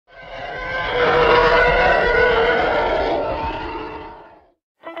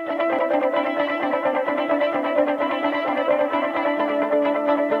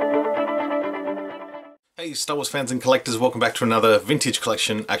Hey Star Wars fans and collectors, welcome back to another vintage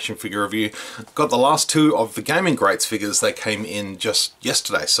collection action figure review. Got the last two of the Gaming Greats figures. They came in just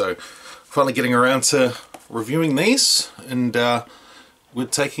yesterday, so finally getting around to reviewing these, and we're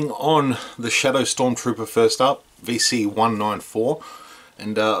taking on the Shadow Stormtrooper first up, VC194,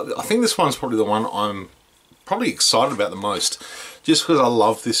 and I think this one's probably the one I'm probably excited about the most, just because I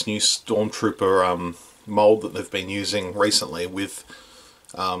love this new Stormtrooper mold that they've been using recently with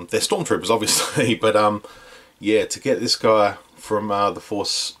they're Stormtroopers obviously, but yeah, to get this guy from the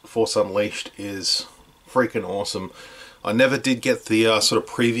Force Unleashed is freaking awesome. I never did get the sort of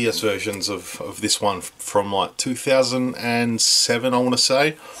previous versions of this one from like 2007, I want to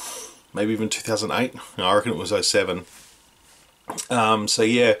say, maybe even 2008. No, I reckon it was 07. So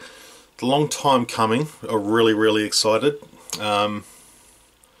yeah, it's a long time coming. I'm really excited. Card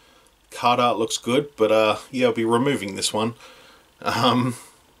art looks good, but yeah, I'll be removing this one.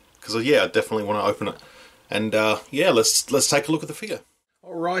 Because yeah, I definitely want to open it, and yeah, let's take a look at the figure.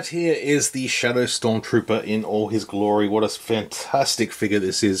 All right, here is the Shadow Stormtrooper in all his glory. What a fantastic figure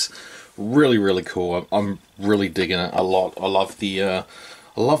this is! Really cool. I'm really digging it a lot. I love the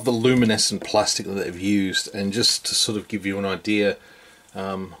luminescent plastic that they've used, and just to sort of give you an idea,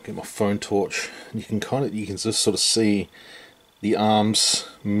 get my phone torch. You can just sort of see the arms,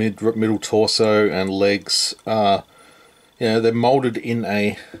 middle torso, and legs. Yeah, they're molded in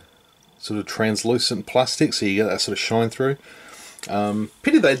a sort of translucent plastic, so you get that sort of shine through.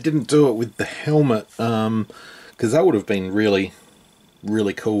 Pity they didn't do it with the helmet, because that would have been really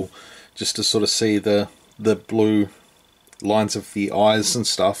cool, just to sort of see the blue lines of the eyes and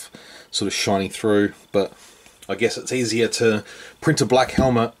stuff sort of shining through. But I guess it's easier to print a black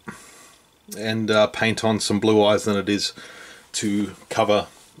helmet and paint on some blue eyes than it is to cover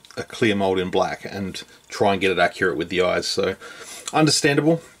a clear mold in black and try and get it accurate with the eyes, so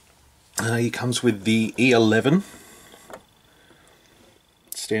understandable. He comes with the E11,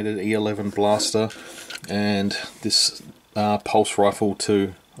 standard E11 blaster, and this pulse rifle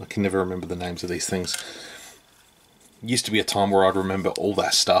too. I can never remember the names of these things. Used to be a time where I'd remember all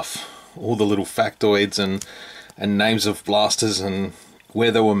that stuff, all the little factoids and names of blasters and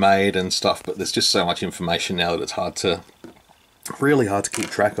where they were made and stuff, but there's just so much information now that it's really hard to keep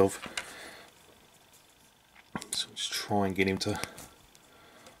track of. So just try and get him to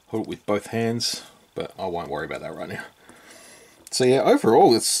hold it with both hands, but I won't worry about that right now. So yeah,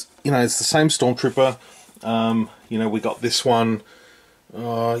 overall it's the same Stormtrooper. We got this one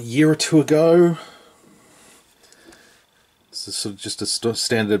a year or two ago. This is sort of just a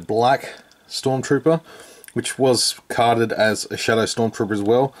standard black Stormtrooper, which was carded as a Shadow Stormtrooper as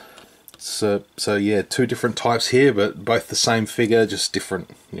well. So yeah, two different types here, but both the same figure, just different,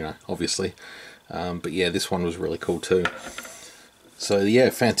 obviously. But yeah, this one was really cool too. So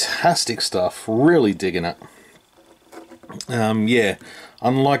yeah, fantastic stuff. Really digging it. Yeah,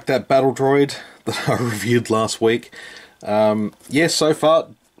 unlike that battle droid that I reviewed last week. Yeah, so far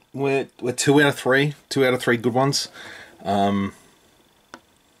we're 2 out of 3 good ones. For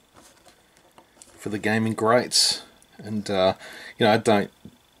the Gaming Greats, and I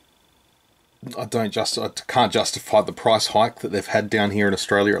can't justify the price hike that they've had down here in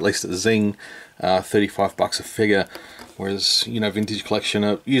Australia, at least at Zing, $35 a figure, whereas vintage collection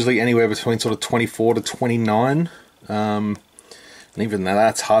are usually anywhere between sort of 24 to 29, and even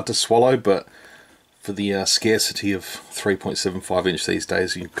that's hard to swallow. But for the scarcity of 3.75 inch these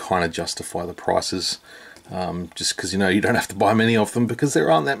days, you kind of justify the prices, just because you don't have to buy many of them because there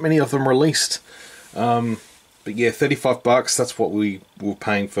aren't that many of them released. But yeah, $35, that's what we were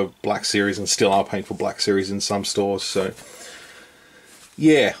paying for Black Series, and still are paying for Black Series in some stores. So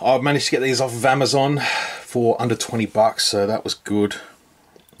yeah, I managed to get these off of Amazon for under $20, so that was good.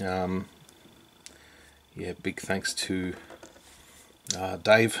 Yeah, big thanks to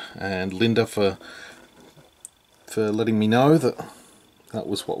Dave and Linda for letting me know that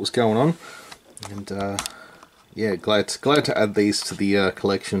was what was going on, and yeah, glad to add these to the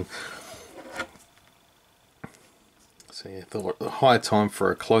collection. So yeah, thought the high time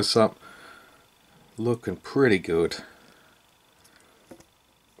for a close-up. Looking pretty good.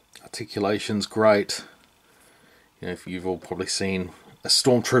 Articulation's great. If you've all probably seen a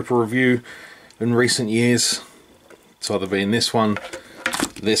Stormtrooper review in recent years, it's either been this one,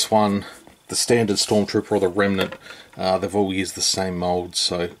 the standard Stormtrooper, or the Remnant. They've all used the same mold,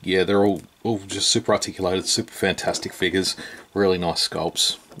 so yeah, they're all just super articulated, super fantastic figures, really nice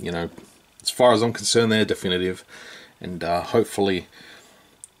sculpts. As far as I'm concerned, they're definitive. And hopefully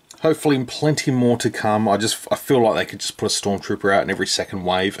plenty more to come. I feel like they could just put a Stormtrooper out in every second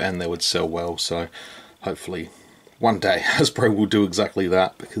wave and they would sell well. So hopefully one day Hasbro will do exactly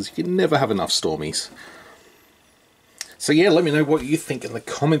that, because you can never have enough Stormies. So yeah, let me know what you think in the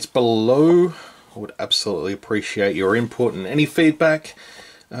comments below. I would absolutely appreciate your input and any feedback.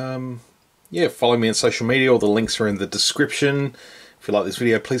 Yeah, follow me on social media. All the links are in the description. If you like this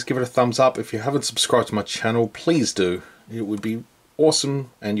video, please give it a thumbs up. If you haven't subscribed to my channel, please do. It would be awesome,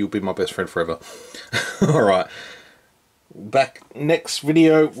 and you'll be my best friend forever. Alright, back next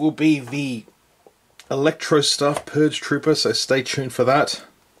video will be the Electro Stuff Purge Trooper, so stay tuned for that.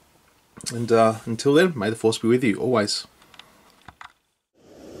 And until then, may the Force be with you, always.